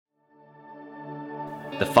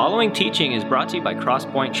The following teaching is brought to you by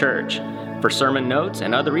Crosspoint Church. For sermon notes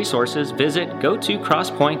and other resources, visit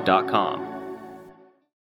gotocrosspoint.com.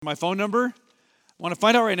 My phone number, I want to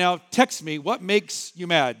find out right now, text me, what makes you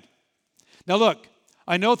mad? Now look,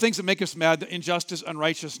 I know things that make us mad, the injustice,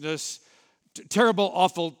 unrighteousness, terrible,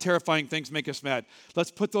 awful, terrifying things make us mad.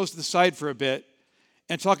 Let's put those to the side for a bit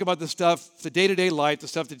and talk about the stuff, the day-to-day life, the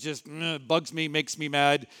stuff that just bugs me, makes me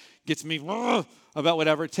mad, gets me about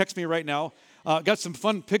whatever. Text me right now. Got some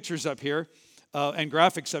fun pictures up here and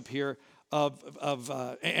graphics up here of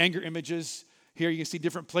anger images. Here you can see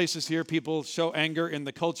different places here. People show anger in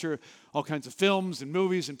the culture, all kinds of films and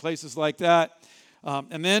movies and places like that.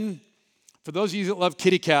 And then, for those of you that love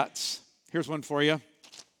kitty cats, here's one for you.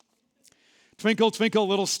 Twinkle, twinkle,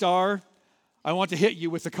 little star, I want to hit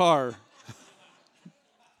you with a car.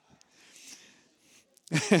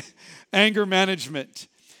 Anger management.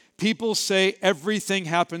 People say everything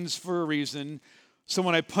happens for a reason. So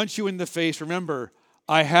when I punch you in the face, remember,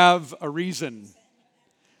 I have a reason.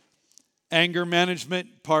 Anger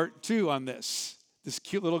management part 2 on this. This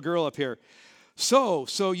cute little girl up here. So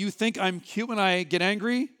you think I'm cute when I get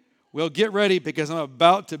angry? Well, get ready because I'm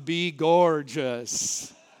about to be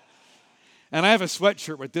gorgeous. And I have a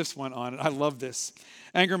sweatshirt with this one on it. I love this.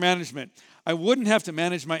 Anger management. I wouldn't have to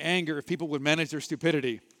manage my anger if people would manage their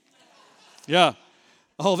stupidity. Yeah,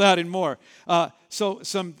 all that and more. So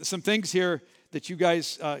some things here that you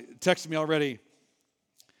guys texted me already.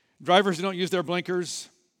 Drivers who don't use their blinkers.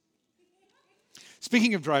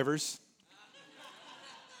 Speaking of drivers,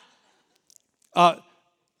 when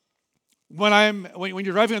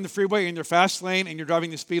you're driving on the freeway in your fast lane and you're driving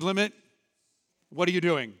the speed limit, what are you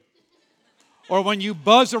doing? Or when you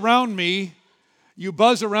buzz around me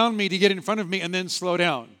to get in front of me and then slow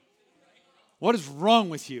down. What is wrong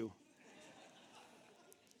with you?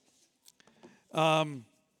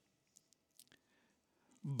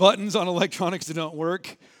 Buttons on electronics that don't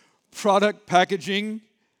work. Product packaging.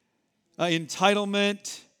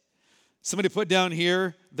 Entitlement. Somebody put down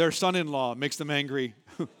here, their son-in-law makes them angry.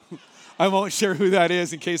 I won't share who that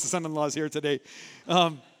is in case the son-in-law is here today.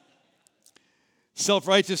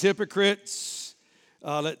 Self-righteous hypocrites.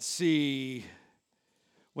 Let's see.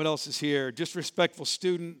 What else is here? Disrespectful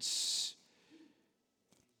students.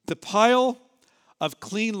 The pile of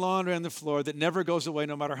clean laundry on the floor that never goes away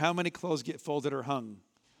no matter how many clothes get folded or hung.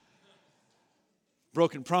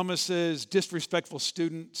 Broken promises, disrespectful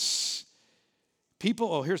students.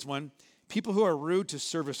 Here's one. People who are rude to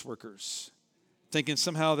service workers, thinking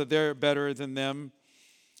somehow that they're better than them.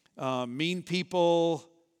 Mean people.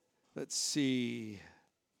 Let's see.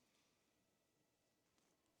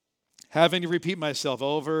 Having to repeat myself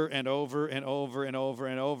over and over and over and over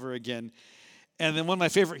and over again. And then one of my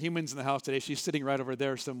favorite humans in the house today, she's sitting right over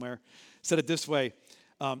there somewhere, said it this way.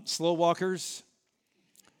 Slow walkers.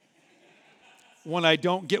 When I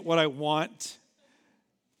don't get what I want.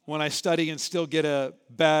 When I study and still get a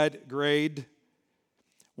bad grade.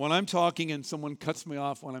 When I'm talking and someone cuts me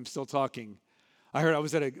off when I'm still talking. I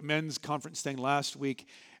was at a men's conference thing last week,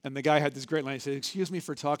 and the guy had this great line. He said, "Excuse me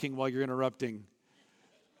for talking while you're interrupting."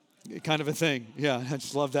 Kind of a thing. Yeah, I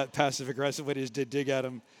just love that passive-aggressive way to just dig at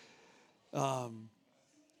him.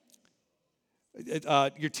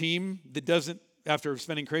 Your team that doesn't, after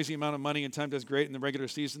spending crazy amount of money and time, does great in the regular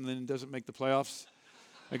season, then doesn't make the playoffs.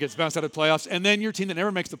 It gets bounced out of the playoffs. And then your team that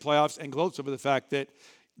never makes the playoffs and gloats over the fact that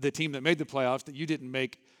the team that made the playoffs that you didn't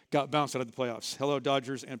make got bounced out of the playoffs. Hello,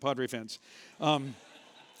 Dodgers and Padre fans. I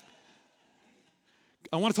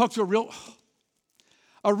want to talk to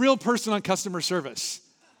a real person on customer service.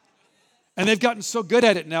 And they've gotten so good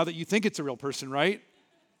at it now that you think it's a real person, right?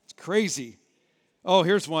 It's crazy. Oh,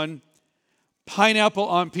 here's one. Pineapple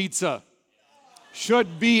on pizza.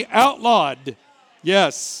 Should be outlawed.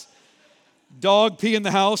 Yes. Dog pee in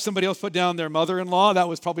the house. Somebody else put down their mother-in-law. That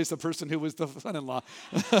was probably the person who was the son-in-law.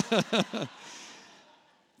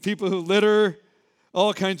 People who litter.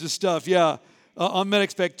 All kinds of stuff. Yeah. Unmet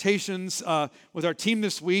expectations. With our team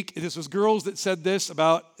this week, this was girls that said this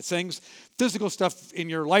about things, physical stuff in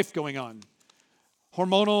your life going on.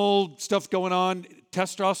 Hormonal stuff going on,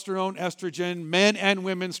 testosterone, estrogen. Men and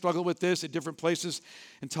women struggle with this at different places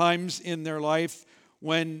and times in their life.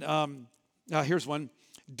 When, here's one,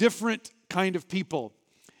 different kind of people.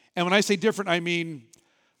 And when I say different, I mean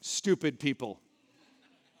stupid people.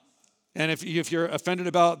 And if you're offended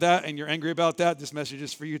about that and you're angry about that, this message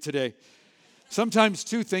is for you today. Sometimes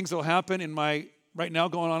two things will happen right now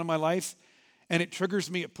going on in my life, and it triggers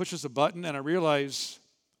me, it pushes a button, and I realize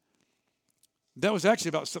that was actually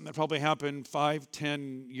about something that probably happened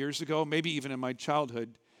 5-10 years ago, maybe even in my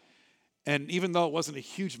childhood. And even though it wasn't a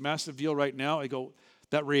huge, massive deal right now, I go,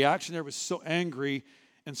 that reaction there was so angry,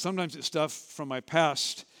 And sometimes it's stuff from my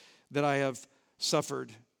past that I have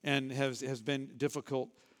suffered and has been difficult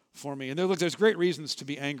for me. And there's great reasons to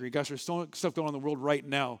be angry. Gosh, there's so much stuff going on in the world right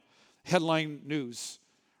now. Headline news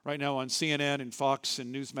right now on CNN and Fox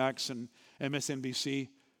and Newsmax and MSNBC.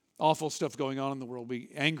 Awful stuff going on in the world we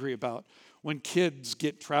angry about. When kids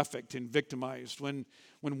get trafficked and victimized, when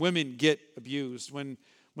women get abused, when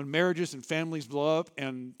marriages and families blow up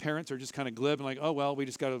and parents are just kind of glib and like, oh, well, we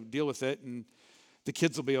just got to deal with it and the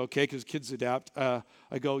kids will be okay because kids adapt. I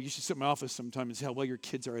go, you should sit in my office sometime and say how well your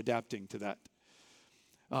kids are adapting to that.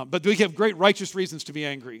 But we have great righteous reasons to be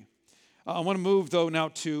angry. I want to move, though, now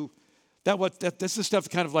to this is stuff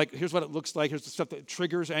kind of like, here's what it looks like. Here's the stuff that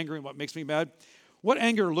triggers anger and what makes me mad. What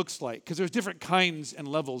anger looks like, because there's different kinds and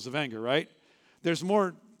levels of anger, right? There's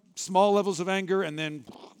more small levels of anger and then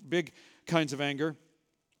big kinds of anger.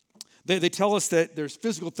 They tell us that there's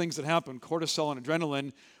physical things that happen, cortisol and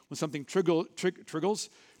adrenaline, when something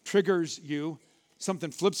triggers you,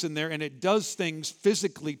 something flips in there, and it does things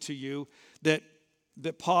physically to you that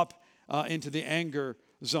pop into the anger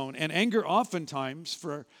zone. And anger oftentimes,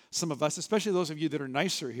 for some of us, especially those of you that are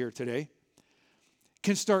nicer here today,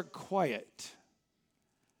 can start quiet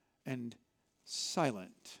and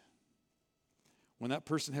silent. When that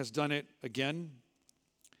person has done it again,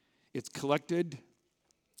 it's collected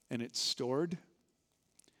and it's stored.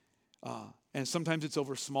 And sometimes it's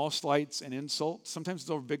over small slights and insults. Sometimes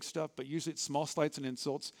it's over big stuff, but usually it's small slights and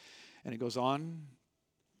insults. And it goes on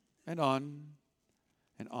and on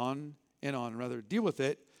and on and on. Rather than deal with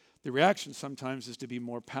it, the reaction sometimes is to be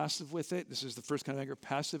more passive with it. This is the first kind of anger,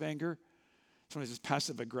 passive anger. Sometimes it's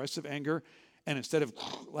passive-aggressive anger. And instead of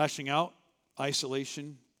lashing out,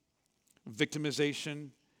 isolation, victimization,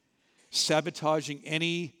 sabotaging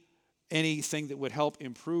anything that would help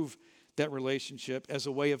improve that relationship as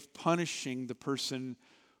a way of punishing the person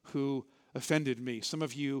who offended me. Some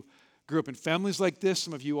of you grew up in families like this.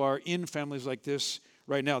 Some of you are in families like this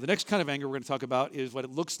right now. The next kind of anger we're going to talk about is what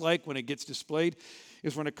it looks like when it gets displayed.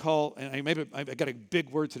 Is we're going to call, and I got a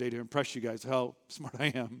big word today to impress you guys how smart I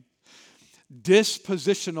am.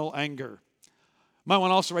 Dispositional anger. Might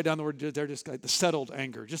want to also write down the word there, just like the settled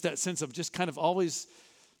anger. Just that sense of just kind of always,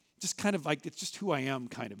 just kind of like, it's just who I am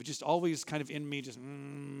kind of. It's just always kind of in me, just,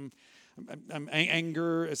 I'm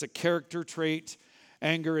anger as a character trait.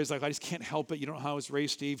 Anger is like, I just can't help it. You don't know how I was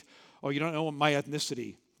raised, Steve. Oh, you don't know my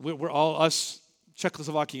ethnicity. We're all, us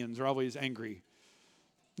Czechoslovakians are always angry.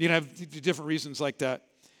 You can have different reasons like that.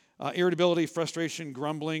 Irritability, frustration,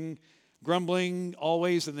 grumbling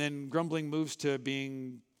always, and then grumbling moves to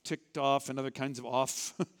being ticked off and other kinds of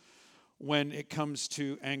off when it comes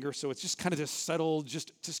to anger. So it's just kind of just settled,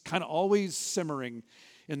 just kind of always simmering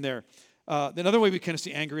in there. Another way we kind of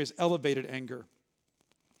see anger is elevated anger.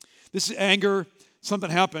 This is anger, something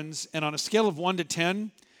happens, and on a scale of 1 to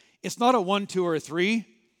 10, it's not a 1, 2, or a 3,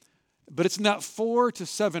 but it's in that 4 to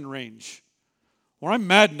 7 range, where I'm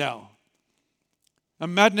mad now.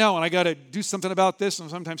 I'm mad now, and I got to do something about this. And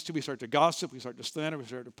sometimes, too, we start to gossip, we start to slander, we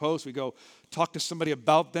start to post. We go talk to somebody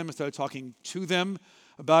about them instead of talking to them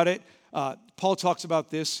about it. Paul talks about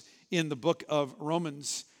this in the book of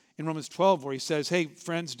Romans, in Romans 12, where he says, hey,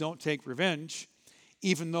 friends, don't take revenge,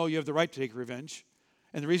 even though you have the right to take revenge.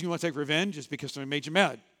 And the reason you want to take revenge is because somebody made you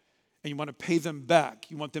mad. And you want to pay them back.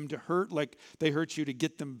 You want them to hurt like they hurt you, to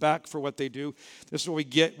get them back for what they do. This is where we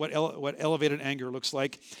get what elevated anger looks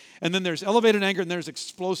like. And then there's elevated anger and there's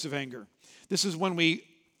explosive anger. This is when we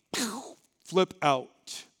flip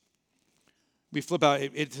out. We flip out.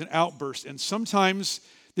 It's an outburst. And sometimes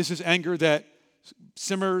this is anger that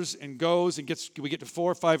simmers and goes and we get to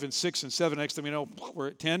 4, 5, and 6, and 7. Next thing we know, we're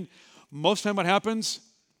at 10. Most of the time what happens,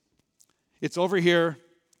 it's over here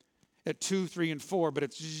at 2, 3, and 4, but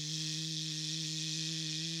it's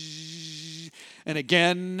and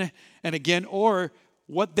again, or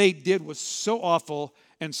what they did was so awful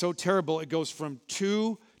and so terrible, it goes from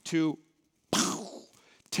 2 to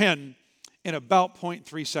 10 in about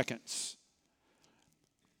 0.3 seconds.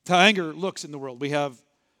 That's how anger looks in the world. We have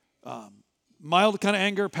mild kind of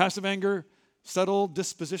anger, passive anger, subtle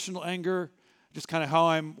dispositional anger, just kind of how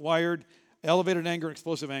I'm wired, elevated anger, and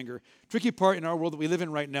explosive anger. Tricky part in our world that we live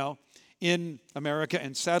in right now, in America,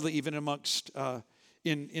 and sadly even amongst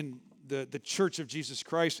in the Church of Jesus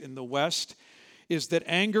Christ in the West, is that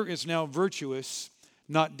anger is now virtuous,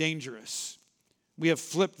 not dangerous. We have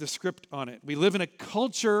flipped the script on it. We live in a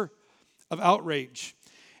culture of outrage,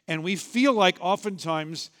 and we feel like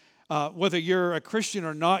oftentimes, whether you're a Christian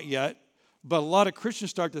or not yet, but a lot of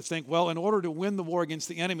Christians start to think, well, in order to win the war against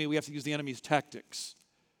the enemy, we have to use the enemy's tactics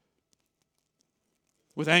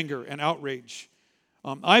with anger and outrage.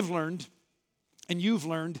 I've learned, and you've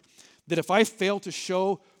learned, that if I fail to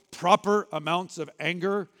show proper amounts of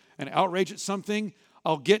anger and outrage at something,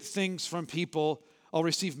 I'll get things from people. I'll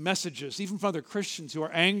receive messages, even from other Christians who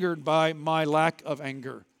are angered by my lack of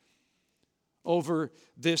anger over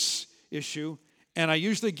this issue. And I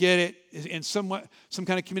usually get it in some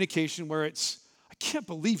kind of communication where it's, I can't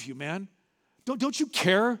believe you, man. Don't you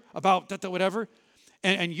care about that, whatever?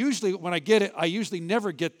 And usually when I get it, I usually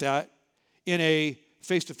never get that in a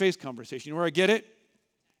face-to-face conversation. You know where I get it?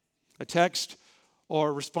 A text or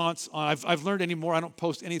a response. I've learned anymore, I don't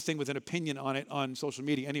post anything with an opinion on it on social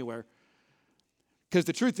media anywhere. Because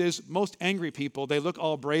the truth is, most angry people, they look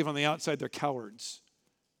all brave on the outside, they're cowards.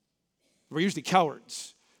 We're usually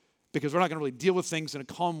cowards because we're not going to really deal with things in a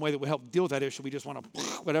calm way that will help deal with that issue. We just want to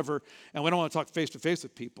whatever, and we don't want to talk face-to-face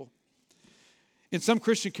with people. In some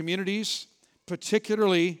Christian communities,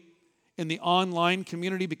 particularly in the online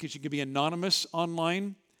community, because you can be anonymous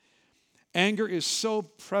online, anger is so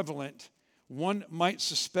prevalent, one might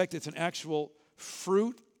suspect it's an actual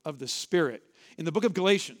fruit of the Spirit. In the book of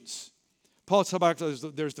Galatians, Paul talks about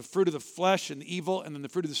there's the fruit of the flesh and the evil, and then the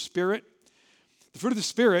fruit of the Spirit. The fruit of the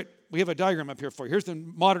Spirit, we have a diagram up here for you. Here's the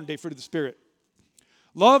modern day fruit of the Spirit.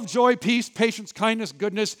 Love, joy, peace, patience, kindness,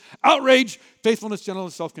 goodness, outrage, faithfulness,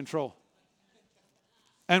 gentleness, self-control.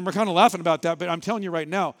 And we're kind of laughing about that, but I'm telling you right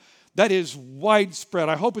now, that is widespread.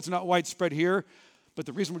 I hope it's not widespread here, but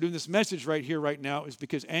the reason we're doing this message right here, right now, is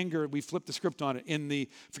because anger, we flipped the script on it.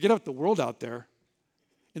 Forget about the world out there,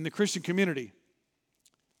 in the Christian community.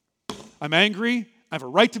 I'm angry. I have a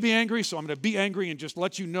right to be angry, so I'm going to be angry and just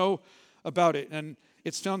let you know about it. And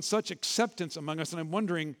it's found such acceptance among us, and I'm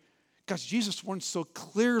wondering, gosh, Jesus warned so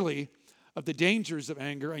clearly of the dangers of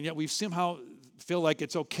anger, and yet we somehow feel like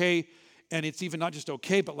it's okay, and it's even not just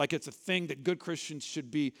okay, but like it's a thing that good Christians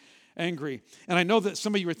should be angry. And I know that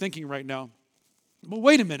some of you are thinking right now, well,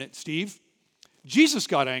 wait a minute, Steve. Jesus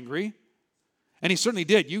got angry, and he certainly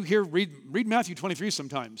did. You read Matthew 23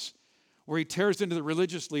 sometimes, where he tears into the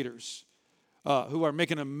religious leaders who are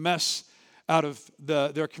making a mess out of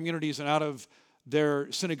their communities and out of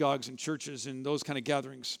their synagogues and churches and those kind of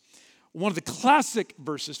gatherings. One of the classic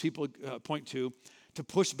verses people point to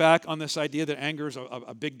push back on this idea that anger is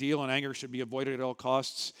a big deal and anger should be avoided at all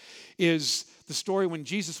costs is the story when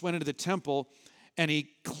Jesus went into the temple and he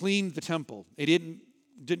cleaned the temple. He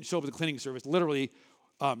didn't show up at the cleaning service. Literally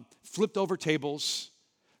flipped over tables,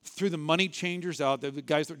 threw the money changers out, the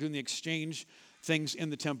guys that were doing the exchange things in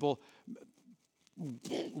the temple,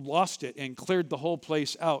 lost it and cleared the whole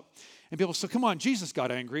place out. And people say, come on, Jesus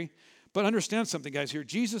got angry. But understand something, guys, here.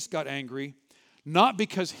 Jesus got angry not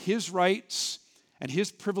because his rights and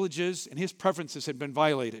his privileges and his preferences had been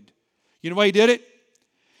violated. You know why he did it?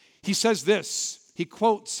 He says this. He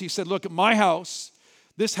said, look, at my house,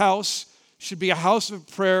 this house should be a house of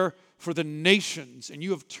prayer for the nations, and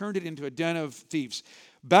you have turned it into a den of thieves.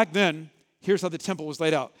 Back then, here's how the temple was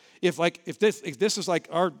laid out. If this is like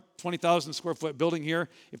our 20,000 square foot building here,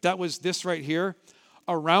 if that was this right here,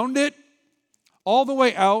 around it, all the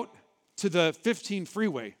way out to the 15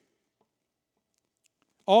 freeway,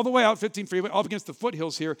 all the way out 15 freeway, up against the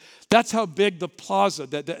foothills here, that's how big the plaza,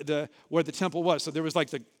 where the temple was. So there was like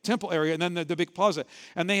the temple area and then the big plaza.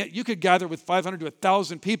 And you could gather with 500 to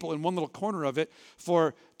 1,000 people in one little corner of it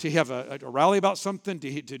to have a rally about something,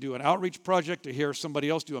 to do an outreach project, to hear somebody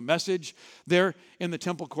else do a message there in the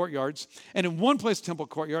temple courtyards. And in one place, temple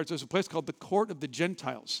courtyards, there's a place called the Court of the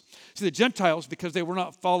Gentiles. See, the Gentiles, because they were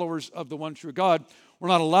not followers of the one true God, were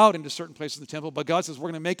not allowed into certain places of the temple, but God says we're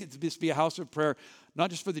going to make this be a house of prayer, not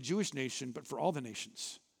just for the Jewish nation, but for all the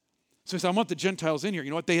nations. So he said, I want the Gentiles in here. You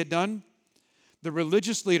know what they had done? The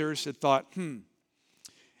religious leaders had thought, in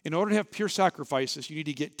order to have pure sacrifices, you need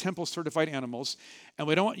to get temple-certified animals, and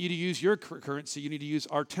we don't want you to use your currency, you need to use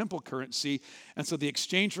our temple currency. And so the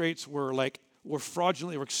exchange rates were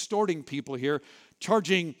fraudulently, were extorting people here,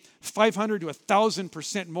 charging 500 to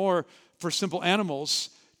 1,000% more for simple animals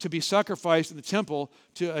to be sacrificed in the temple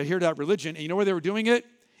to adhere to that religion. And you know where they were doing it?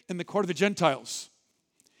 In the court of the Gentiles.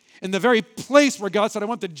 In the very place where God said, I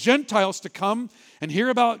want the Gentiles to come and hear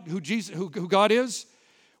about who God is.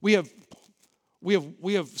 We have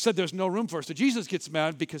said there's no room for us. So Jesus gets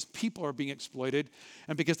mad because people are being exploited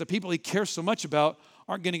and because the people he cares so much about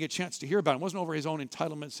aren't getting a chance to hear about him. It wasn't over his own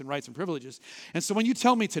entitlements and rights and privileges. And so when you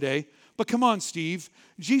tell me today, but come on, Steve,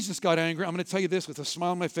 Jesus got angry, I'm going to tell you this with a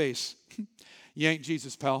smile on my face. You ain't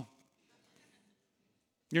Jesus, pal.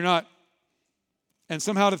 You're not. And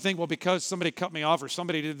somehow to think, well, because somebody cut me off or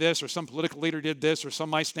somebody did this or some political leader did this or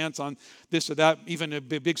my stance on this or that, even a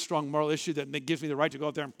big, strong moral issue that gives me the right to go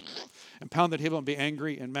out there and pound the table and be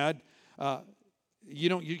angry and mad, you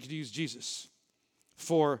could use Jesus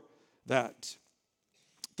for that.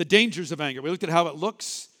 The dangers of anger. We looked at how it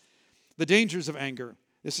looks. The dangers of anger.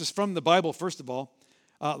 This is from the Bible, first of all.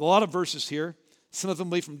 A lot of verses here. Some of them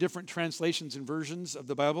will be from different translations and versions of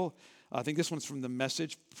the Bible. I think this one's from the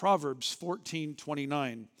Message. Proverbs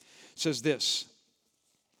 14:29 says this.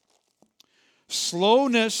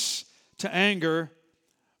 Slowness to anger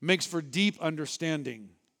makes for deep understanding.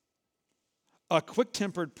 A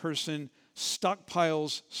quick-tempered person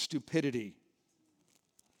stockpiles stupidity.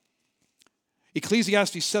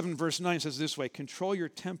 Ecclesiastes 7 verse 9 says this way, control your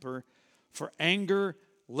temper, for anger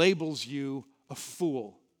labels you a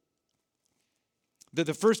fool.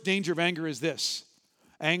 The first danger of anger is this.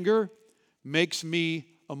 Anger makes me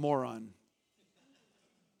a moron.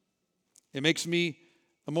 It makes me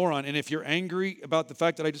a moron. And if you're angry about the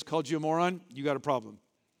fact that I just called you a moron, you got a problem.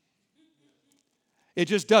 It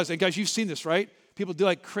just does. And guys, you've seen this, right? People do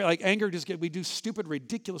like anger, we do stupid,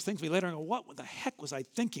 ridiculous things. We later on go, what the heck was I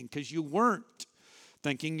thinking? Because you weren't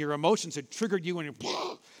thinking. Your emotions had triggered you and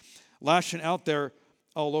you're lashing out there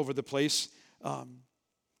all over the place.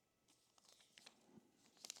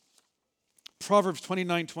 Proverbs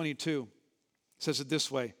 29:22 says it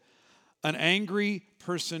this way. An angry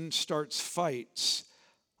person starts fights.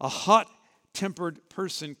 A hot-tempered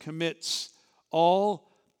person commits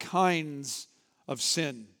all kinds of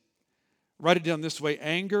sin. Write it down this way.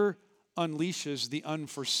 Anger unleashes the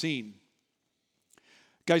unforeseen.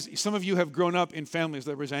 Guys, some of you have grown up in families that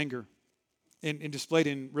there was anger and displayed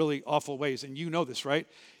in really awful ways. And you know this, right?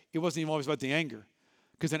 It wasn't even always about the anger.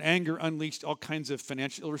 Because then anger unleashed all kinds of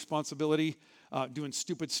financial irresponsibility, doing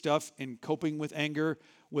stupid stuff and coping with anger,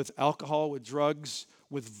 with alcohol, with drugs,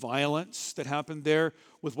 with violence that happened there,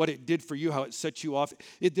 with what it did for you, how it set you off.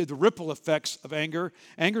 It did the ripple effects of anger.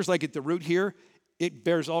 Anger's like at the root here. It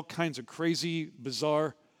bears all kinds of crazy,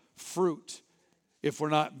 bizarre fruit if we're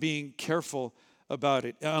not being careful about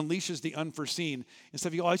it. It unleashes the unforeseen. Instead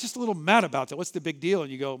of you go, I was just a little mad about that. What's the big deal?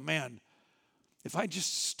 And you go, man, if I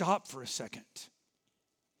just stop for a second.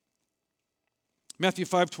 Matthew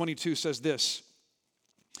 5:22 says this.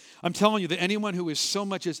 I'm telling you that anyone who is so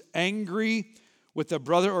much as angry with a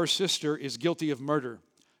brother or sister is guilty of murder.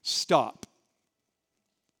 Stop.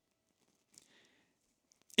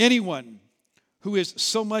 Anyone who is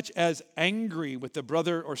so much as angry with a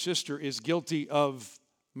brother or sister is guilty of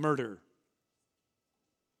murder.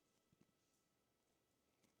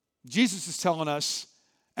 Jesus is telling us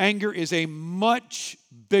anger is a much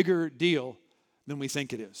bigger deal than we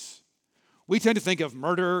think it is. We tend to think of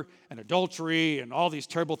murder and adultery and all these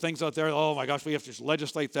terrible things out there. Oh my gosh, we have to just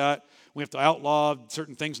legislate that. We have to outlaw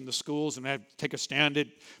certain things in the schools and we have to take a stand at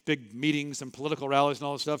big meetings and political rallies and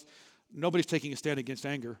all this stuff. Nobody's taking a stand against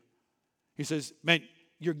anger. He says, man,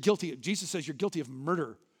 you're guilty. Jesus says you're guilty of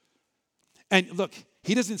murder. And look,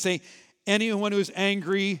 he doesn't say anyone who is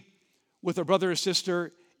angry with a brother or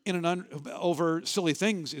sister over silly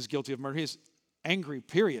things is guilty of murder. He is angry,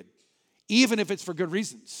 period. Even if it's for good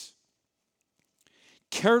reasons.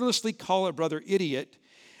 Carelessly call a brother idiot,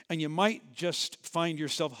 and you might just find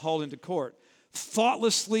yourself hauled into court.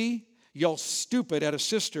 Thoughtlessly yell stupid at a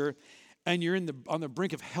sister, and you're on the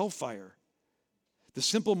brink of hellfire. The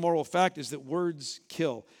simple moral fact is that words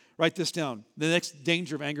kill. Write this down. The next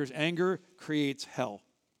danger of anger is anger creates hell.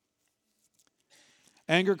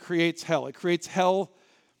 Anger creates hell. It creates hell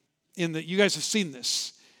you guys have seen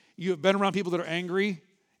this. You have been around people that are angry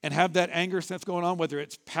and have that anger stuff going on, whether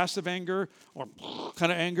it's passive anger or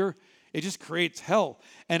kind of anger. It just creates hell.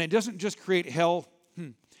 And it doesn't just create hell.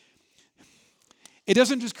 It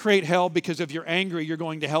doesn't just create hell because if you're angry, you're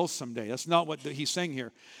going to hell someday. That's not what he's saying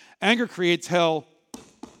here. Anger creates hell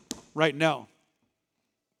right now.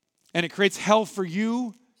 And it creates hell for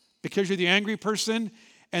you because you're the angry person.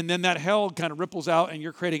 And then that hell kind of ripples out and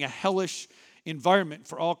you're creating a hellish environment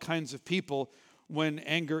for all kinds of people when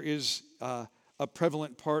anger is a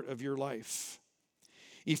prevalent part of your life.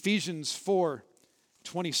 Ephesians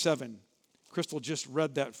 4:27. Crystal just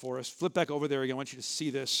read that for us. Flip back over there again. I want you to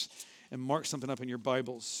see this and mark something up in your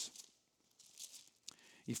Bibles.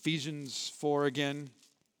 Ephesians 4 again.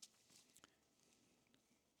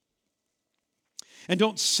 And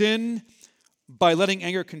don't sin by letting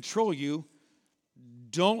anger control you.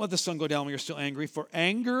 Don't let the sun go down when you're still angry, for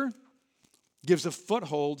anger gives a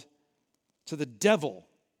foothold to the devil.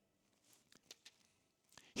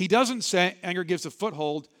 He doesn't say anger gives a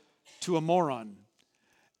foothold to a moron.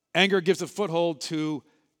 Anger gives a foothold to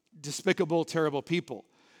despicable, terrible people.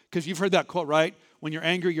 Because you've heard that quote, right? When you're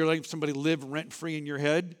angry, you're letting somebody live rent-free in your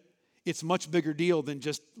head. It's a much bigger deal than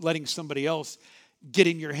just letting somebody else get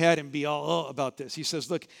in your head and be all about this. He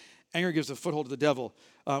says, look, anger gives a foothold to the devil.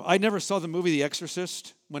 I never saw the movie The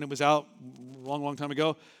Exorcist when it was out a long, long time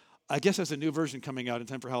ago. I guess there's a new version coming out in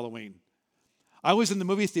time for Halloween. I was in the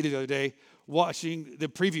movie theater the other day watching the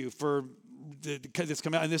preview for this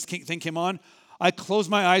come out, and this thing came on. I closed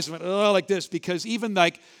my eyes and went, oh, like this, because even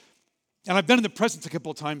like, and I've been in the presence a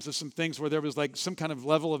couple of times of some things where there was like some kind of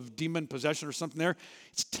level of demon possession or something there.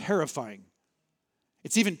 It's terrifying.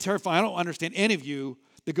 It's even terrifying. I don't understand any of you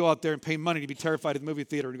that go out there and pay money to be terrified at the movie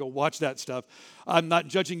theater and go watch that stuff. I'm not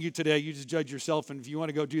judging you today. You just judge yourself. And if you want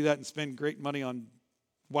to go do that and spend great money on,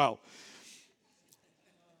 wow.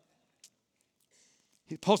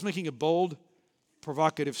 Paul's making a bold,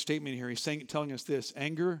 provocative statement here. He's telling us this: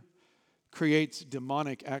 anger creates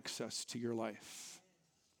demonic access to your life.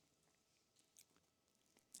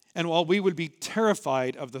 And while we would be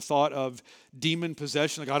terrified of the thought of demon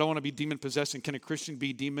possession, like I don't want to be demon possessed, and can a Christian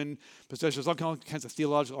be demon possessed? There's all kinds of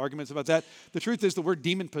theological arguments about that. The truth is the word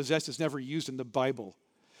demon possessed is never used in the Bible.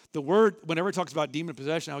 The word, whenever it talks about demon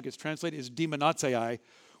possession, how it gets translated is demonizei,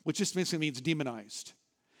 which just basically means demonized.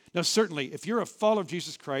 Now, certainly, if you're a follower of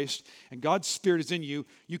Jesus Christ and God's Spirit is in you,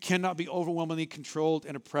 you cannot be overwhelmingly controlled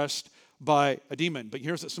and oppressed by a demon. But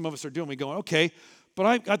here's what some of us are doing. We go, okay, but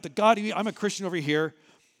I've got the God, I'm a Christian over here,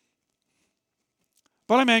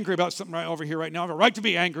 but I'm angry about something right over here right now. I have a right to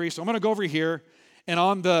be angry, so I'm going to go over here, and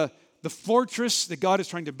on the fortress that God is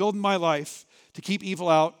trying to build in my life to keep evil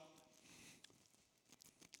out,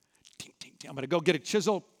 I'm going to go get a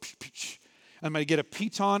chisel, I'm going to get a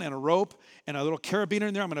piton and a rope and a little carabiner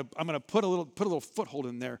in there. I'm going to put a little foothold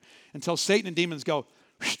in there until Satan and demons go,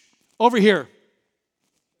 over here.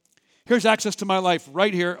 Here's access to my life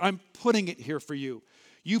right here. I'm putting it here for you.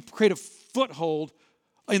 You create a foothold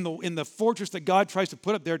in the fortress that God tries to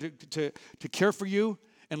put up there to care for you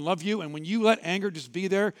and love you. And when you let anger just be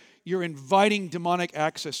there, you're inviting demonic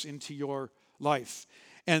access into your life.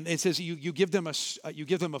 And it says you give them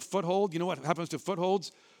a foothold. You know what happens to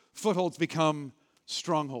footholds? Footholds become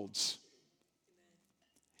strongholds.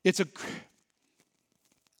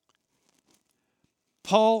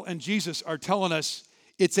 Paul and Jesus are telling us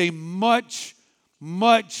it's a much,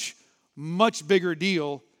 much, much bigger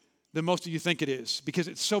deal than most of you think it is, because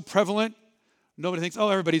it's so prevalent. Nobody thinks, oh,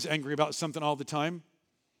 everybody's angry about something all the time.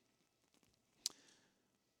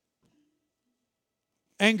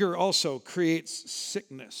 Anger also creates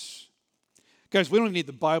sickness. Guys, we don't need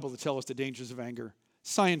the Bible to tell us the dangers of anger.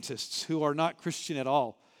 Scientists who are not Christian at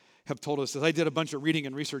all have told us this. I did a bunch of reading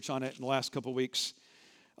and research on it in the last couple of weeks.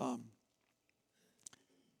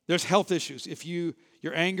 There's health issues. If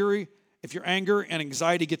your anger and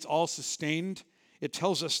anxiety gets all sustained, it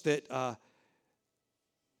tells us that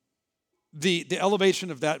the elevation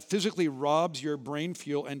of that physically robs your brain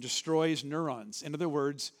fuel and destroys neurons. In other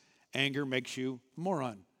words, anger makes you a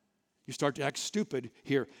moron. You start to act stupid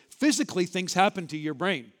here. Physically, things happen to your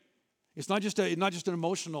brain. It's not just an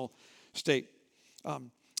emotional state.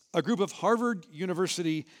 A group of Harvard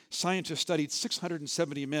University scientists studied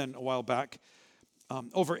 670 men a while back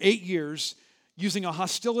over 8 years using a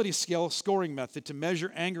hostility scale scoring method to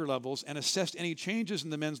measure anger levels and assess any changes in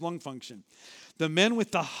the men's lung function. The men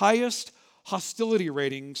with the highest hostility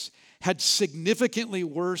ratings had significantly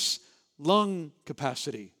worse lung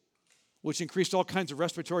capacity, which increased all kinds of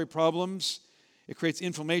respiratory problems. It creates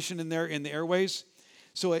inflammation in the airways.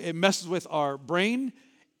 So it messes with our brain,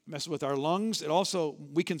 messes with our lungs. It also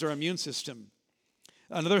weakens our immune system.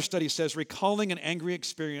 Another study says recalling an angry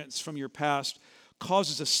experience from your past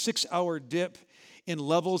causes a 6-hour dip in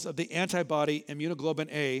levels of the antibody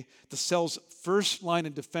immunoglobulin A, the cell's first line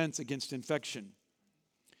of defense against infection.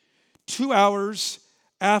 2 hours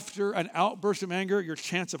after an outburst of anger, your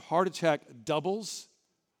chance of heart attack doubles.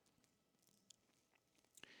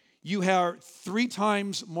 You are 3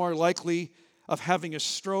 times more likely of having a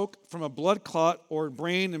stroke from a blood clot or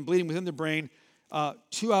brain and bleeding within the brain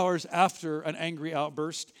 2 hours after an angry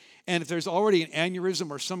outburst. And if there's already an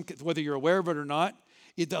aneurysm or whether you're aware of it or not,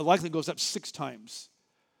 it likely goes up 6 times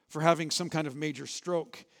for having some kind of major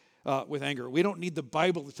stroke with anger. We don't need the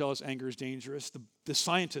Bible to tell us anger is dangerous. The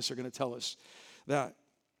scientists are going to tell us that.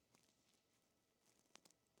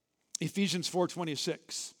 Ephesians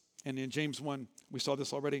 4:26, and in James 1, we saw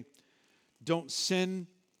this already. Don't sin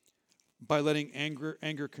by letting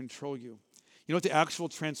anger control you. You know what the actual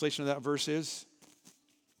translation of that verse is?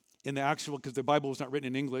 Because the Bible was not written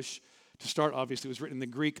in English. To start, obviously, it was written in the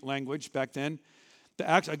Greek language back then.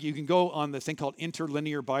 You can go on the thing called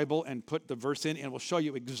Interlinear Bible and put the verse in, and it will show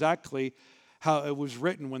you exactly how it was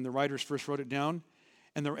written when the writers first wrote it down.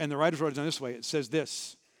 And the writers wrote it down this way. It says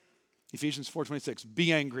this, Ephesians 4:26,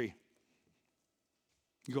 be angry.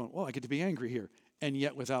 You're going, well, I get to be angry here, and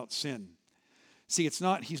yet without sin. See, he's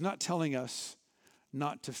not telling us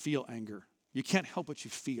not to feel anger. You can't help what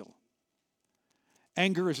you feel.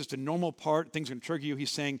 Anger is just a normal part. Things are going to trigger you.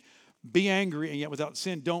 He's saying, be angry, and yet without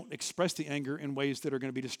sin, don't express the anger in ways that are going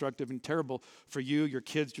to be destructive and terrible for you, your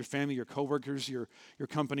kids, your family, your coworkers, your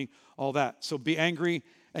company, all that. So be angry,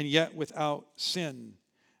 and yet without sin.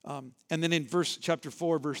 And then in chapter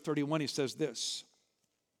 4, verse 31, he says this.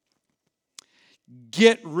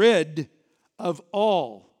 Get rid of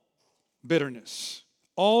all bitterness,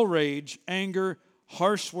 all rage, anger,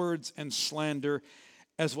 harsh words, and slander,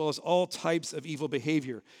 as well as all types of evil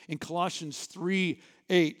behavior. In Colossians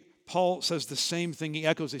 3:8, Paul says the same thing. He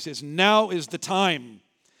echoes. He says, now is the time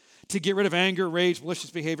to get rid of anger, rage,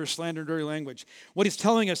 malicious behavior, slander, and dirty language. What he's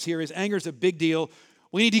telling us here is anger is a big deal.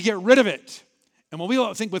 We need to get rid of it. And when we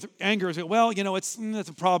all think with anger, is well, it's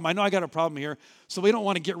a problem. I know I got a problem here. So we don't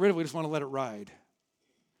want to get rid of it. We just want to let it ride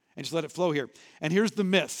and just let it flow here. And here's the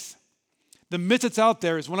myth. The myth that's out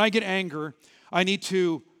there is when I get anger, I need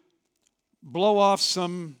to blow off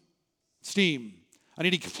some steam. I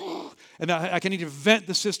need to vent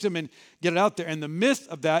the system and get it out there. And the myth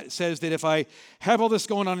of that says that if I have all this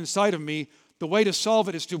going on inside of me, the way to solve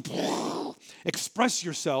it is to express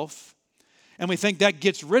yourself. And we think that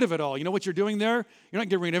gets rid of it all. You know what you're doing there? You're not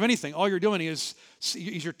getting rid of anything. All you're doing is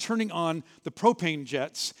you're turning on the propane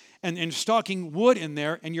jets and stocking wood in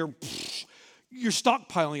there, and you're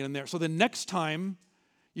stockpiling it in there. So the next time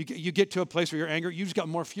you get to a place where you're angry, you just got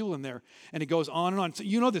more fuel in there. And it goes on and on. So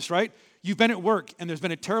you know this, right? You've been at work, and there's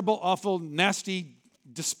been a terrible, awful, nasty,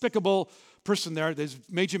 despicable person there that's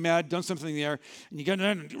made you mad, done something there, and you get in,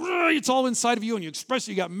 and it's all inside of you, and you express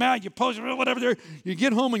it, you got mad, you post, whatever there. You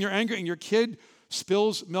get home and you're angry, and your kid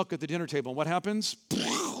spills milk at the dinner table. And what happens?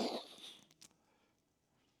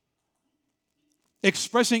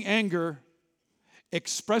 Expressing anger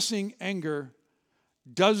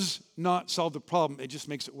does not solve the problem. It just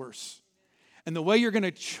makes it worse. And the way you're going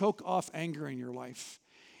to choke off anger in your life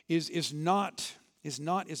is not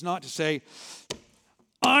to say,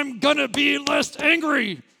 I'm going to be less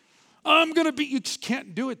angry. You just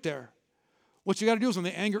can't do it there. What you got to do is when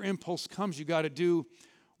the anger impulse comes, you got to do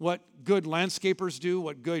what good landscapers do,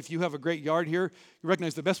 if you have a great yard here, you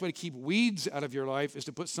recognize the best way to keep weeds out of your life is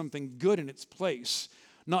to put something good in its place,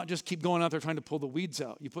 not just keep going out there trying to pull the weeds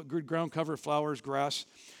out. You put good ground cover, flowers, grass,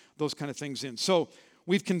 those kind of things in. So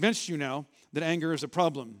we've convinced you now that anger is a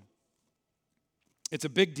problem. It's a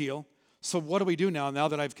big deal. So what do we do now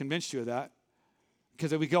that I've convinced you of that?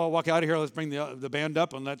 Because if we go walk out of here, let's bring the band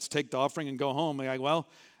up and let's take the offering and go home. We're like, well,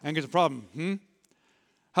 anger's a problem.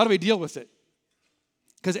 How do we deal with it?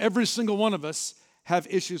 Because every single one of us have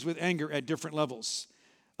issues with anger at different levels.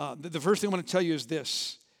 The first thing I want to tell you is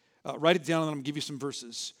this. Write it down and I'm going to give you some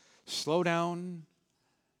verses. Slow down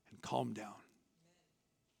and calm down.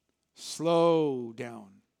 Slow down.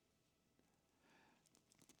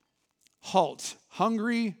 Halt.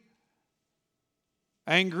 Hungry,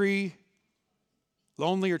 angry,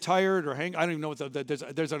 lonely or tired or I don't even know what there's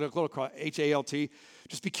a little cross, HALT.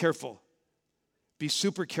 Just be careful. Be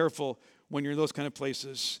super careful when you're in those kind of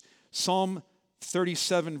places. Psalm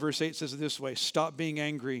 37 verse 8 says it this way. Stop being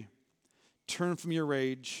angry. Turn from your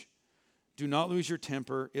rage. Do not lose your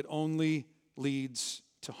temper. It only leads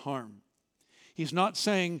to harm. He's not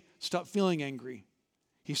saying stop feeling angry.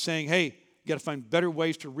 He's saying, hey, you got to find better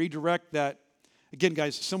ways to redirect that. Again,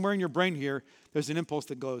 guys, somewhere in your brain here, there's an impulse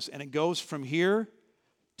that goes, and it goes from here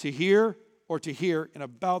to here or to here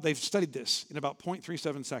they've studied this, in about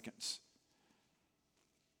 0.37 seconds.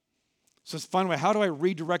 So let's find a way, how do I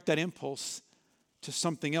redirect that impulse to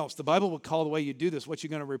something else? The Bible will call the way you do this, what you're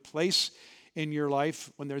going to replace in your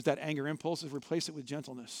life when there's that anger impulse is replace it with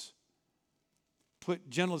gentleness. Put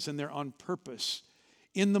gentleness in there on purpose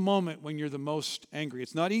in the moment when you're the most angry.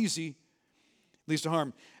 It's not easy, leads to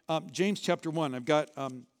harm. James chapter 1, I've got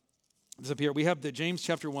this up here. We have the James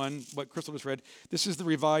chapter 1, what Crystal just read. This is the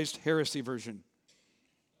Revised Heresy version.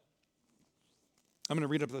 I'm going to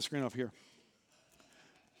read up the screen off here.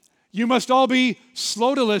 You must all be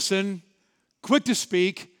slow to listen, quick to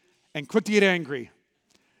speak, and quick to get angry.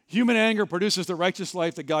 Human anger produces the righteous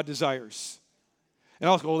life that God desires. And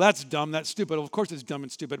I'll go, well, that's dumb, that's stupid. Well, of course it's dumb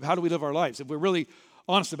and stupid. How do we live our lives if we're really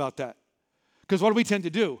honest about that? Because what do we tend to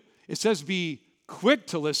do? It says be quick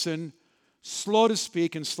to listen, slow to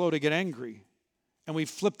speak, and slow to get angry. And we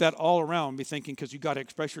flip that all around, be thinking because you got to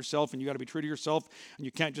express yourself and you got to be true to yourself and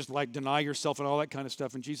you can't just deny yourself and all that kind of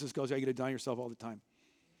stuff. And Jesus goes, yeah, you got to deny yourself all the time.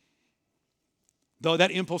 Though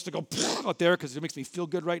that impulse to go out there because it makes me feel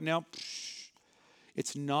good right now,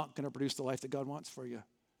 it's not going to produce the life that God wants for you.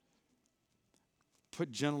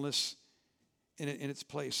 Put gentleness in its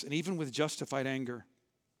place. And even with justified anger,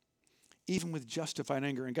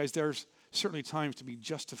 and guys, there's certainly times to be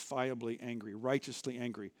justifiably angry, righteously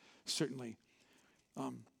angry, certainly.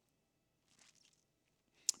 But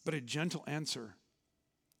a gentle answer,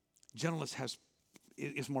 gentleness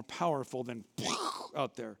is more powerful than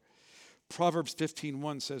out there. Proverbs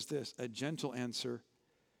 15:1 says this, a gentle answer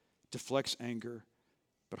deflects anger,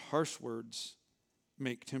 but harsh words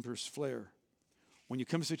make tempers flare. When you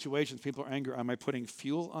come to situations, people are angry, am I putting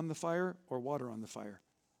fuel on the fire or water on the fire?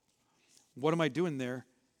 What am I doing there?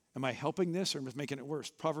 Am I helping this or am I making it worse?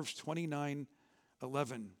 Proverbs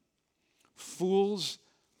 29:11. Fools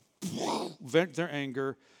vent their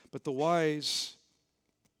anger, but the wise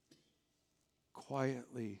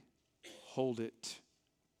quietly hold it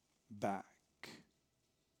back.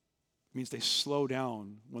 It means they slow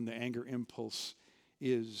down when the anger impulse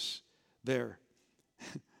is there.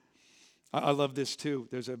 I love this too.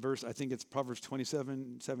 There's a verse, I think it's Proverbs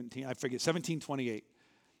 27:17. I forget, 17:28.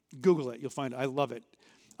 Google it, you'll find it. I love it.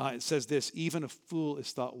 It says this, even a fool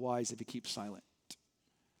is thought wise if he keeps silent.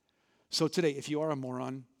 So today, if you are a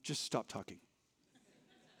moron, just stop talking.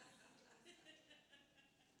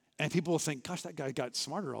 And people will think, gosh, that guy got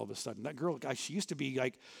smarter all of a sudden. That girl, gosh, she used to be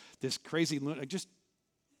like this crazy lunatic. Just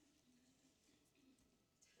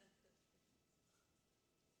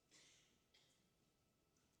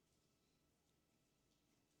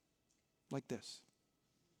like this.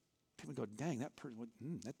 People go, dang, that person,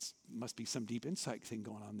 that must be some deep insight thing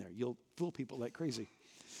going on there. You'll fool people like crazy.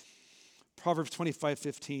 Proverbs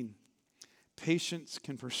 25:15. Patience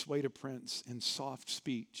can persuade a prince, and soft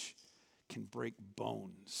speech can break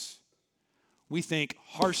bones. We think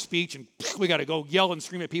harsh speech and we got to go yell and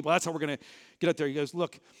scream at people. That's how we're going to get out there. He goes,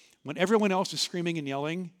 look, when everyone else is screaming and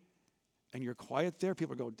yelling and you're quiet there,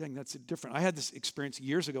 people go, dang, that's different. I had this experience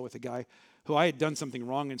years ago with a guy who I had done something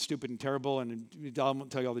wrong and stupid and terrible, and I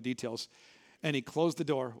won't tell you all the details. And he closed the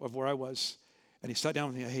door of where I was, and he sat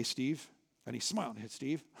down with me, hey, Steve. And he smiled. Hey,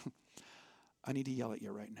 Steve, I need to yell at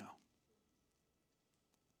you right now.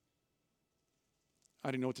 I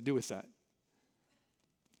didn't know what to do with that.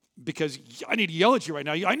 Because I need to yell at you right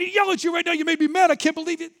now. I need to yell at you right now. You made me mad. I can't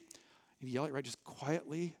believe it. And you yell at you right, just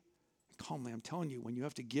quietly and calmly. I'm telling you, when you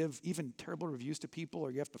have to give even terrible reviews to people, or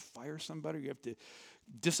you have to fire somebody, or you have to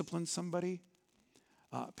discipline somebody,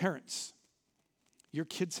 parents, your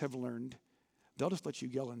kids have learned they'll just let you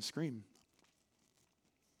yell and scream.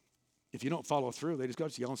 If you don't follow through, they just go,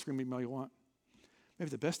 just yell and scream all you want. Maybe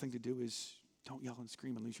the best thing to do is don't yell and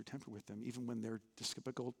scream and lose your temper with them, even when they're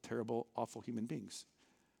despicable, terrible, awful human beings.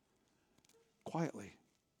 Quietly.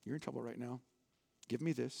 You're in trouble right now. Give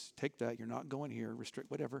me this. Take that. You're not going here.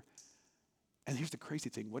 Restrict, whatever. And here's the crazy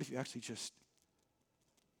thing. What if you actually just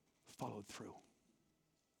followed through?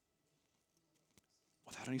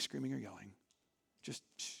 Without any screaming or yelling. Just,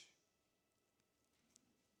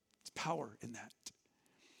 it's power in that.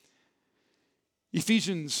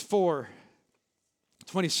 Ephesians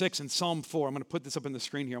 4:26 and Psalm 4. I'm going to put this up on the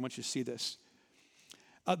screen here. I want you to see this.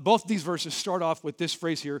 Both of these verses start off with this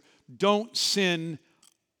phrase here, don't sin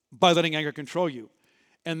by letting anger control you.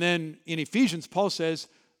 And then in Ephesians, Paul says,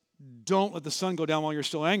 don't let the sun go down while you're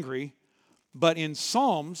still angry. But in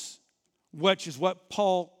Psalms, which is what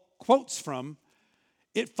Paul quotes from,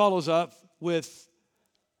 it follows up with,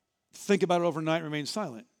 think about it overnight and remain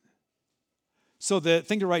silent. So the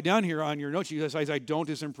thing to write down here on your notes, you guys, I don't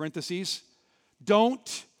is in parentheses.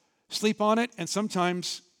 Don't sleep on it, and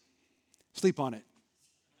sometimes sleep on it.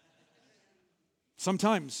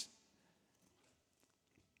 Sometimes.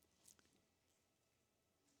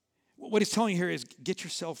 What he's telling you here is get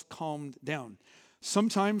yourself calmed down.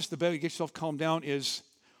 Sometimes the way to get yourself calmed down is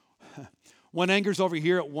when anger's over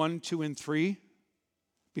here at 1, 2, and 3,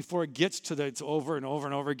 before it gets to it's over and over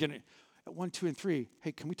and over again. At 1, 2, and 3,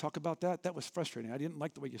 hey, can we talk about that? That was frustrating. I didn't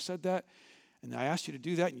like the way you said that. And I asked you to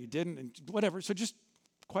do that and you didn't, and whatever. So just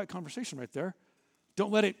quiet conversation right there.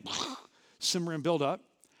 Don't let it simmer and build up.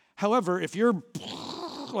 However, if you're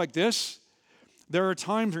like this, there are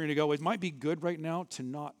times where you're going to go, it might be good right now to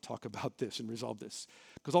not talk about this and resolve this.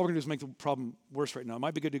 Because all we're going to do is make the problem worse right now. It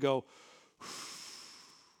might be good to go,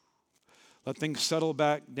 let things settle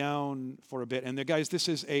back down for a bit. And guys, this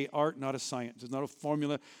is an art, not a science. There's not a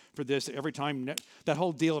formula for this. Every time, that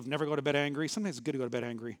whole deal of never go to bed angry, sometimes it's good to go to bed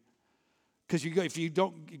angry. Because if you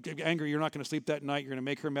don't get angry, you're not going to sleep that night. You're going to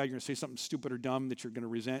make her mad. You're going to say something stupid or dumb that you're going to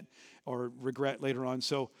resent or regret later on.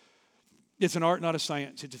 So it's an art, not a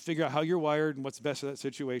science. It's to figure out how you're wired and what's best for that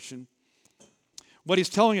situation. What he's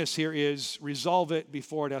telling us here is resolve it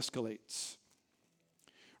before it escalates.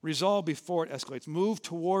 Resolve before it escalates. Move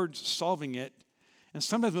towards solving it. And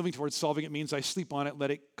sometimes moving towards solving it means I sleep on it,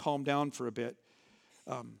 let it calm down for a bit.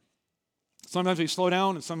 Sometimes we slow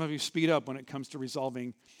down and sometimes we speed up when it comes to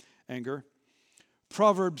resolving anger.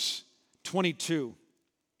 Proverbs 22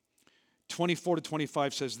 24 to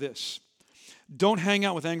 25 says this: don't hang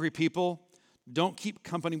out with angry people. Don't keep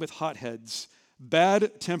company with hotheads.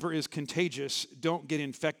 Bad temper is contagious. Don't get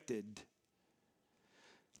infected.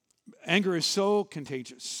 Anger is so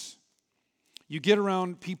contagious. You get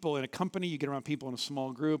around people in a company, you get around people in a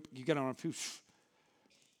small group, you get around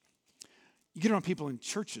people in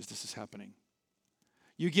churches, this is happening.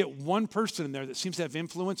 You get one person in there that seems to have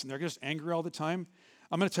influence and they're just angry all the time.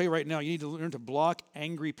 I'm going to tell you right now, you need to learn to block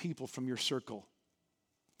angry people from your circle.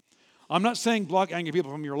 I'm not saying block angry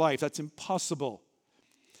people from your life. That's impossible.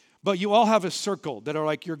 But you all have a circle that are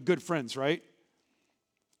like your good friends, right?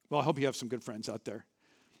 Well, I hope you have some good friends out there.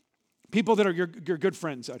 People that are your good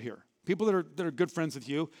friends out here. People that are good friends with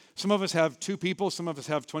you. Some of us have 2 people. Some of us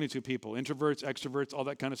have 22 people. Introverts, extroverts, all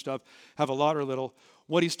that kind of stuff. Have a lot or little.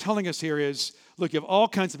 What he's telling us here is, look, you have all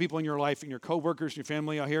kinds of people in your life, and your coworkers, your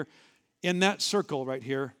family out here. In that circle right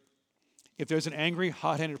here, if there's an angry,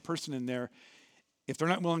 hot-headed person in there, if they're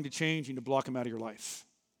not willing to change, you need to block them out of your life.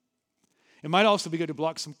 It might also be good to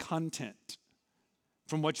block some content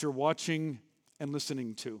from what you're watching and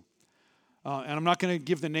listening to. And I'm not going to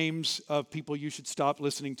give the names of people you should stop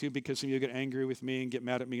listening to, because some of you get angry with me and get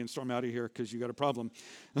mad at me and storm out of here because you got a problem.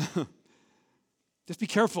 Just be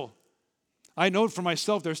careful. I know for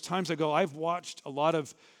myself, there's times I go, I've watched a lot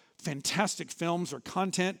of fantastic films or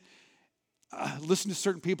content. Listen to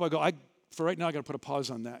certain people, I go, for right now, I got to put a pause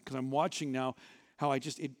on that, because I'm watching now how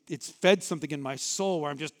it's fed something in my soul where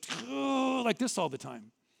I'm just like this all the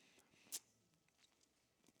time.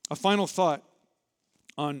 A final thought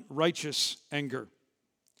on righteous anger.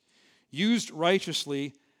 Used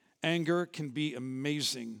righteously, anger can be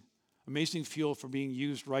amazing fuel for being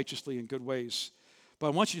used righteously in good ways. But I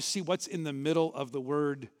want you to see what's in the middle of the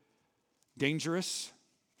word dangerous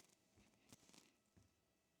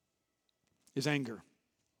is anger.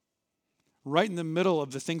 Right in the middle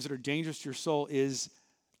of the things that are dangerous to your soul is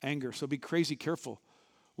anger. So be crazy careful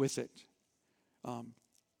with it. The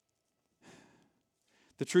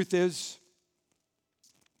truth is,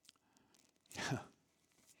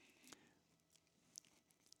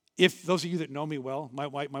 if those of you that know me well, my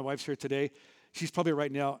wife's here today, she's probably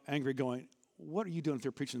right now angry going, what are you doing if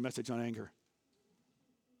they're preaching a message on anger?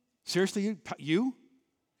 Seriously, you?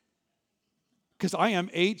 Because I am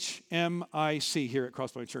HMIC here at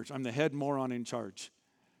Crosspoint Church. I'm the head moron in charge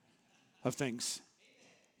of things.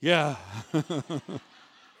 Yeah. And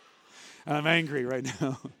I'm angry right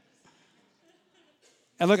now.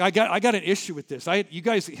 And look, I got an issue with this. You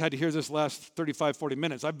guys had to hear this last 35, 40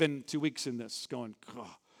 minutes. I've been 2 weeks in this going,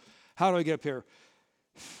 how do I get up here?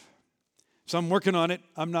 So I'm working on it.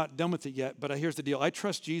 I'm not done with it yet, but here's the deal. I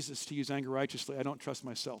trust Jesus to use anger righteously. I don't trust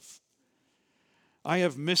myself. I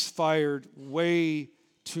have misfired way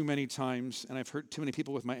too many times, and I've hurt too many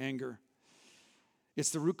people with my anger.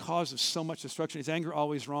 It's the root cause of so much destruction. Is anger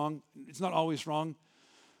always wrong? It's not always wrong.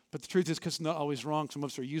 But the truth is, because it's not always wrong, some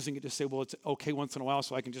of us are using it to say, well, it's okay once in a while,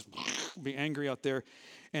 so I can just be angry out there.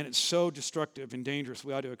 And it's so destructive and dangerous,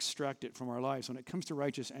 we ought to extract it from our lives. When it comes to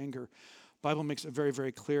righteous anger, the Bible makes it very,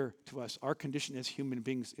 very clear to us. Our condition as human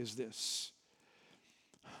beings is this.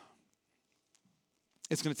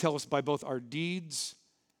 It's going to tell us by both our deeds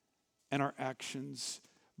and our actions,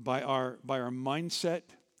 by our mindset.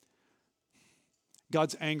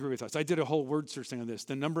 God's angry with us. I did a whole word search thing on this.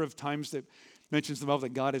 The number of times that mentions the Bible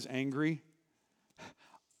that God is angry,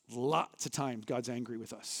 lots of times God's angry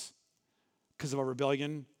with us because of our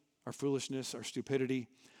rebellion, our foolishness, our stupidity,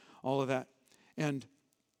 all of that. And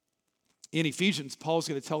in Ephesians, Paul's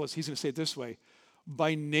going to tell us, he's going to say it this way,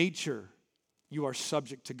 by nature, you are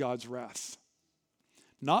subject to God's wrath.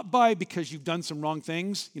 Not because you've done some wrong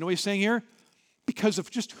things. You know what he's saying here? Because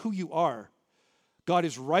of just who you are. God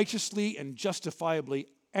is righteously and justifiably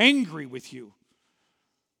angry with you.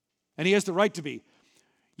 And he has the right to be.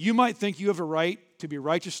 You might think you have a right to be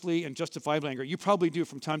righteously and justifiably angry. You probably do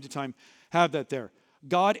from time to time have that there.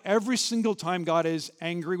 God, every single time God is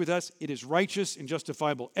angry with us, it is righteous and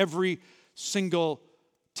justifiable. Every single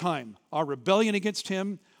time. Our rebellion against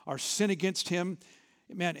him, our sin against him.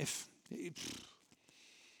 Man,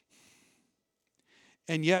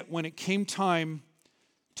 and yet when it came time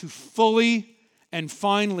to fully and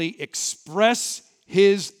finally express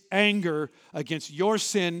his anger against your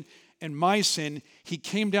sin and my sin, he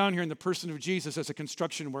came down here in the person of Jesus as a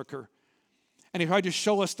construction worker. And he tried to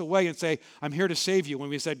show us the way and say, I'm here to save you. When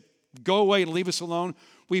we said, go away and leave us alone,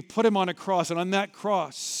 we put him on a cross. And on that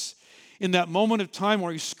cross, in that moment of time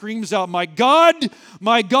where he screams out, my God,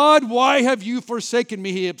 why have you forsaken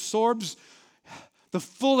me? He absorbs the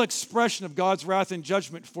full expression of God's wrath and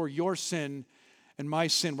judgment for your sin and my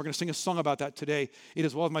sin. We're going to sing a song about that today. It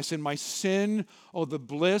as well as my sin. My sin, oh, the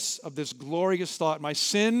bliss of this glorious thought. My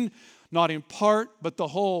sin, not in part, but the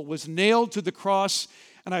whole, was nailed to the cross,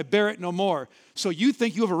 and I bear it no more. So you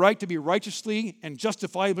think you have a right to be righteously and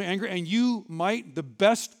justifiably angry, and you might. The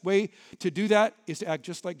best way to do that is to act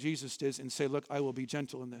just like Jesus did and say, look, I will be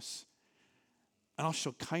gentle in this. And I'll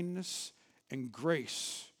show kindness and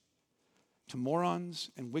grace to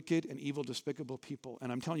morons and wicked and evil, despicable people.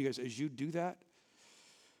 And I'm telling you guys, as you do that,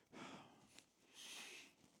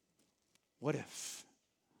 what if?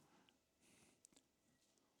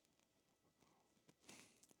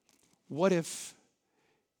 What if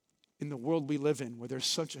in the world we live in, where there's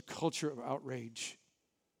such a culture of outrage,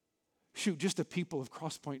 just the people of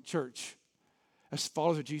Crosspoint Church, as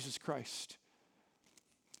followers of Jesus Christ,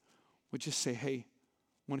 would just say, hey,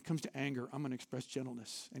 when it comes to anger, I'm going to express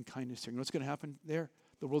gentleness and kindness here. You know what's going to happen there?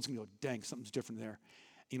 The world's going to go, dang, something's different there.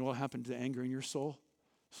 You know what happened to the anger in your soul?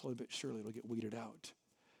 Slowly but surely, it'll get weeded out.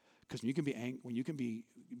 Because when you can be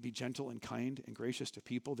gentle and kind and gracious to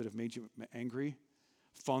people that have made you angry,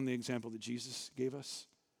 following the example that Jesus gave us,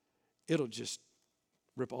 it'll just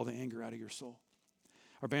rip all the anger out of your soul.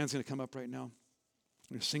 Our band's going to come up right now.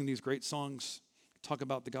 We're going to sing these great songs, talk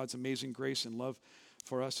about the God's amazing grace and love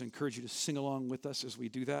for us. I encourage you to sing along with us as we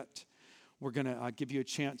do that. We're going to give you a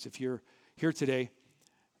chance. If you're here today,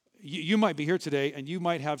 you might be here today and you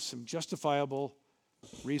might have some justifiable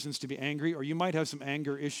reasons to be angry, or you might have some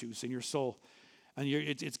anger issues in your soul. And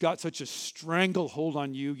it's got such a stranglehold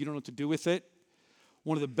on you, you don't know what to do with it.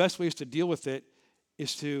 One of the best ways to deal with it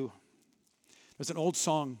is there's an old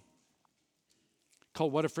song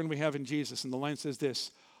called What a Friend We Have in Jesus. And the line says this,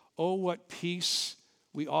 oh, what peace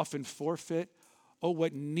we often forfeit. Oh,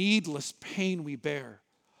 what needless pain we bear.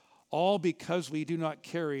 All because we do not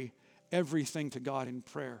carry everything to God in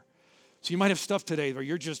prayer. So you might have stuff today where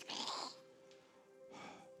you're just,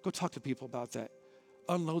 go talk to people about that.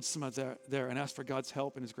 Unload some of that there and ask for God's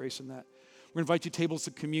help and His grace in that. We're going to invite you to tables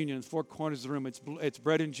of communion in the four corners of the room. It's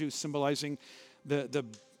bread and juice symbolizing the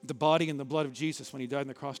body and the blood of Jesus when He died on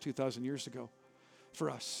the cross 2,000 years ago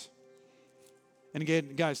for us. And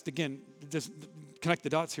again, guys, just connect the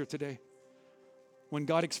dots here today. When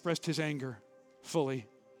God expressed His anger fully,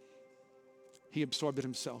 He absorbed it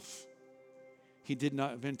Himself. He did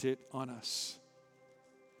not vent it on us.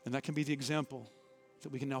 And that can be the example that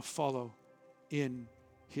we can now follow in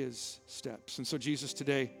His steps. And so Jesus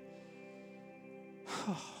today,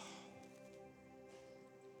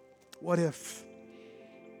 what if?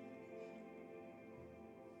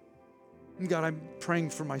 God, I'm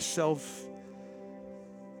praying for myself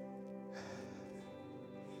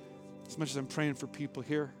as much as I'm praying for people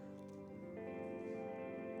here.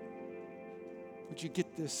 Would you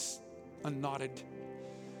get this unknotted,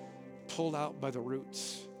 pulled out by the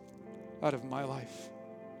roots out of my life,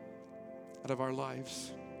 out of our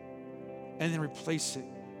lives, and then replace it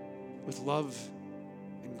with love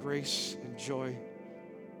and grace and joy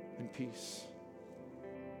and peace.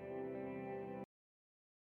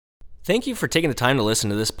 Thank you for taking the time to listen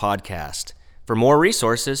to this podcast. For more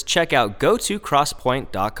resources, check out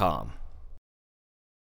gotocrosspoint.com.